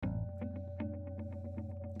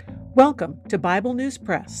Welcome to Bible News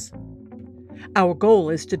Press. Our goal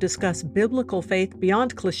is to discuss biblical faith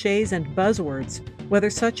beyond cliches and buzzwords, whether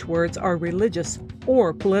such words are religious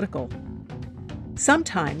or political.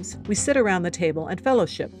 Sometimes we sit around the table and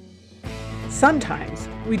fellowship. Sometimes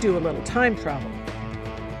we do a little time travel.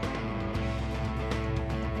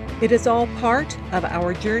 It is all part of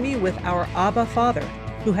our journey with our Abba Father,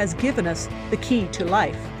 who has given us the key to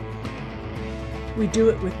life. We do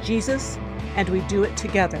it with Jesus, and we do it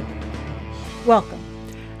together. Welcome.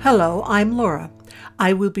 Hello, I'm Laura.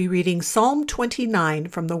 I will be reading Psalm 29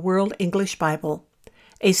 from the World English Bible,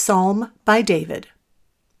 a psalm by David.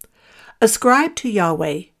 Ascribe to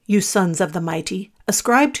Yahweh, you sons of the mighty,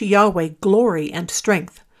 ascribe to Yahweh glory and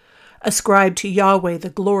strength. Ascribe to Yahweh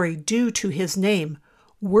the glory due to his name.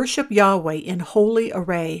 Worship Yahweh in holy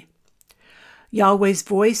array. Yahweh's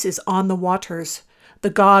voice is on the waters.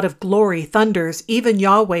 The God of glory thunders, even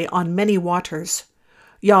Yahweh on many waters.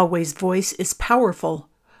 Yahweh's voice is powerful.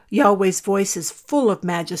 Yahweh's voice is full of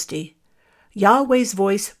majesty. Yahweh's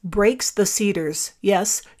voice breaks the cedars.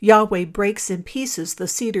 Yes, Yahweh breaks in pieces the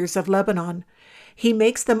cedars of Lebanon. He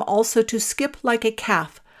makes them also to skip like a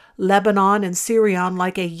calf, Lebanon and Sirion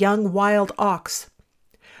like a young wild ox.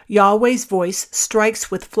 Yahweh's voice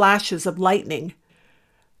strikes with flashes of lightning.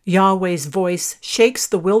 Yahweh's voice shakes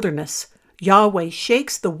the wilderness. Yahweh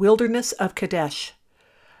shakes the wilderness of Kadesh.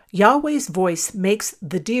 Yahweh's voice makes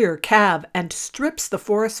the deer calve and strips the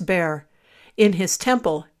forest bare. In his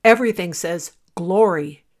temple, everything says,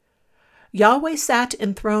 glory. Yahweh sat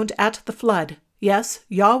enthroned at the flood. Yes,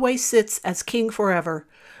 Yahweh sits as king forever.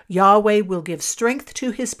 Yahweh will give strength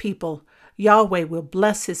to his people. Yahweh will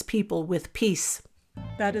bless his people with peace.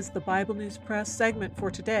 That is the Bible News Press segment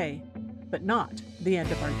for today, but not the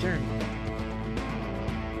end of our journey.